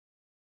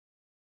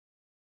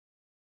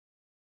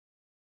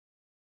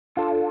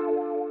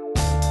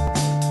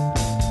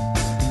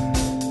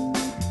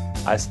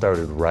I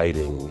started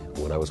writing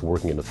when I was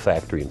working in a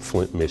factory in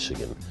Flint,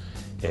 Michigan,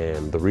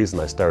 and the reason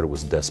I started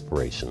was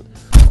desperation.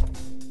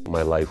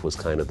 My life was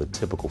kind of the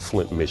typical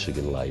Flint,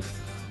 Michigan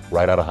life.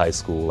 Right out of high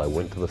school, I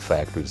went to the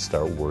factory to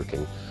start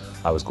working.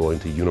 I was going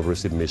to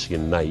University of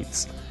Michigan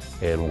nights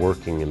and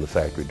working in the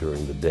factory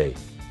during the day.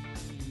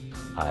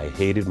 I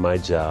hated my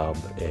job,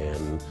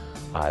 and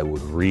I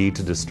would read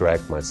to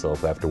distract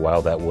myself. After a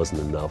while, that wasn't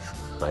enough.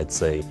 I'd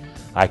say,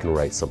 I can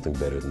write something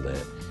better than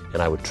that.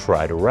 And I would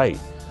try to write,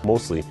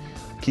 mostly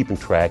keeping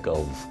track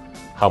of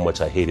how much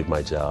I hated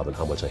my job and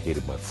how much I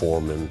hated my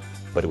foreman.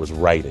 But it was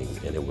writing,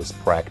 and it was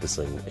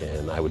practicing,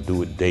 and I would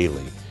do it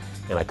daily.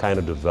 And I kind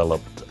of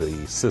developed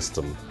the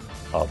system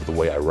of the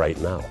way I write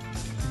now.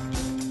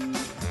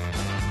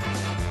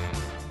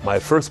 My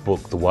first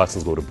book, The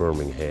Watsons Go to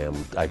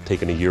Birmingham, I'd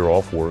taken a year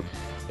off work,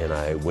 and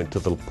I went to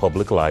the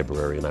public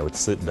library, and I would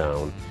sit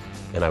down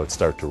and I would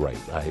start to write.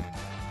 I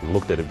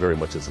looked at it very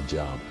much as a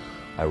job.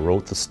 I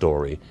wrote the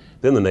story.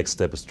 Then the next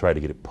step is to try to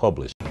get it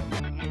published.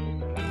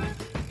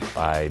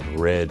 I'd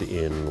read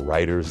in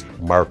Writer's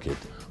Market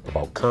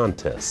about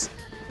contests,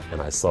 and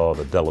I saw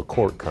the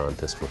Delacorte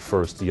contest for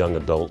first young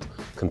adult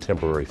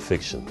contemporary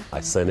fiction.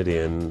 I sent it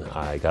in.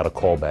 I got a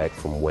call back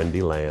from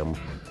Wendy Lamb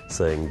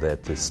saying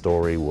that the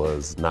story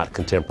was not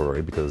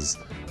contemporary because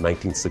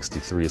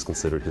 1963 is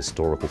considered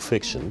historical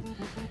fiction,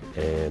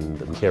 and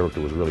the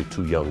character was really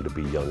too young to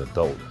be young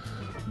adult.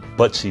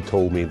 But she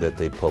told me that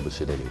they'd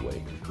publish it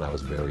anyway, and I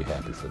was very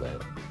happy for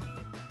that.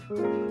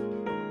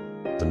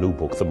 The new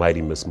book, The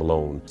Mighty Miss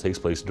Malone, takes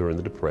place during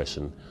the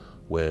Depression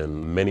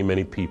when many,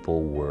 many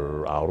people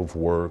were out of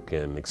work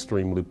and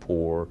extremely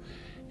poor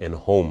and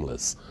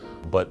homeless.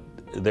 But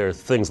there are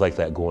things like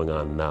that going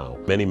on now.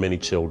 Many, many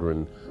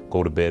children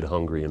go to bed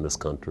hungry in this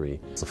country.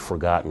 It's a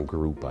forgotten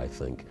group, I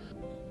think.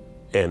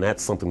 And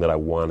that's something that I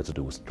wanted to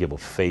do, was give a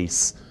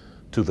face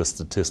to the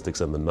statistics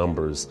and the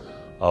numbers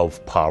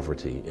of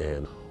poverty.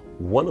 And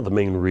one of the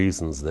main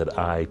reasons that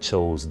I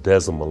chose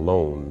Deza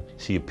Malone,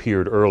 she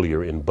appeared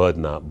earlier in Bud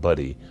Not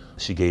Buddy.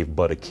 She gave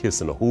Bud a kiss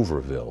in a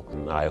Hooverville.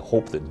 And I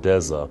hope that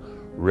Deza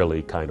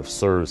really kind of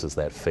serves as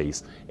that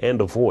face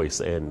and a voice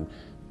and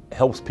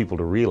helps people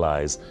to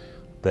realize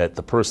that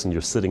the person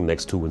you're sitting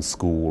next to in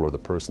school or the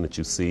person that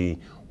you see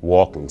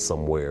walking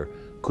somewhere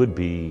could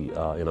be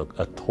in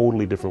a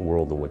totally different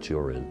world than what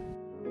you're in.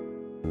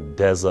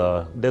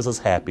 Deza's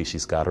happy.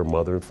 She's got her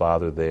mother and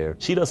father there.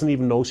 She doesn't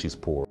even know she's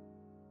poor.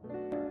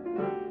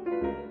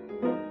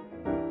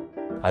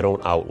 I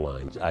don't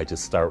outline. I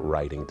just start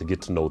writing to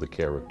get to know the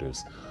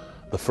characters.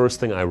 The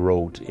first thing I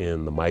wrote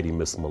in The Mighty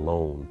Miss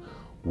Malone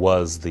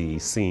was the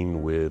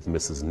scene with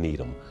Mrs.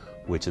 Needham,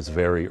 which is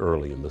very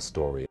early in the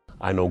story.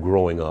 I know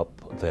growing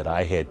up that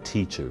I had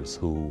teachers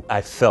who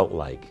I felt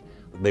like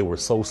they were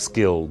so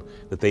skilled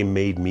that they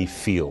made me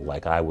feel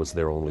like I was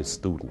their only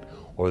student,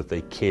 or that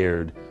they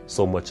cared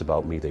so much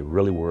about me. They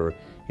really were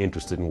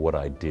interested in what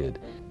I did.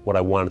 What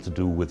I wanted to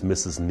do with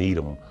Mrs.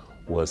 Needham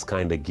was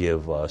kind of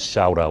give a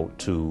shout out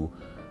to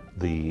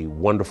the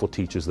wonderful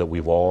teachers that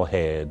we've all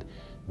had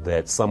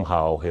that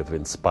somehow have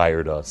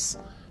inspired us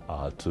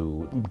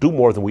to do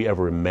more than we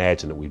ever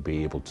imagined that we'd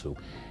be able to.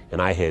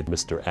 And I had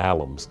Mr.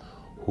 Allums,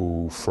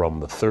 who from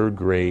the 3rd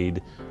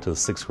grade to the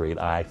 6th grade,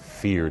 I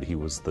feared. He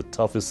was the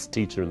toughest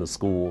teacher in the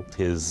school.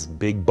 His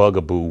big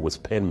bugaboo was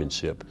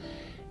penmanship,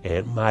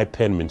 and my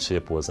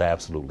penmanship was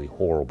absolutely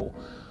horrible.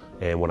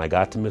 And when I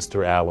got to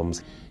Mr.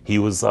 Allums, he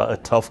was a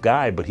tough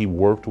guy, but he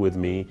worked with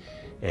me,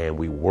 and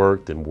we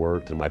worked, and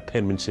my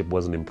penmanship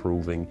wasn't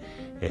improving.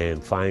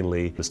 And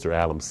finally, Mr.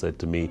 Allums said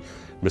to me,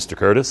 "Mr.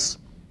 Curtis,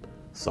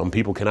 some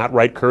people cannot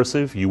write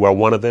cursive. You are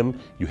one of them.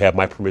 You have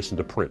my permission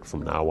to print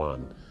from now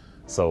on."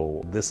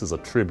 So this is a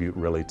tribute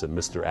really to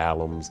Mr.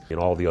 Allums and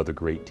all the other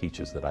great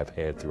teachers that I've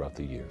had throughout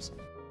the years.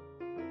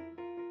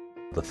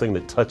 The thing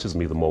that touches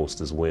me the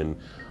most is when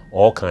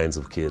all kinds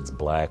of kids,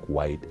 black,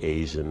 white,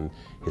 Asian,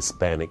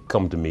 Hispanic,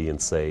 come to me and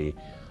say,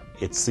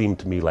 "It seemed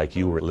to me like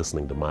you were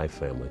listening to my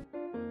family."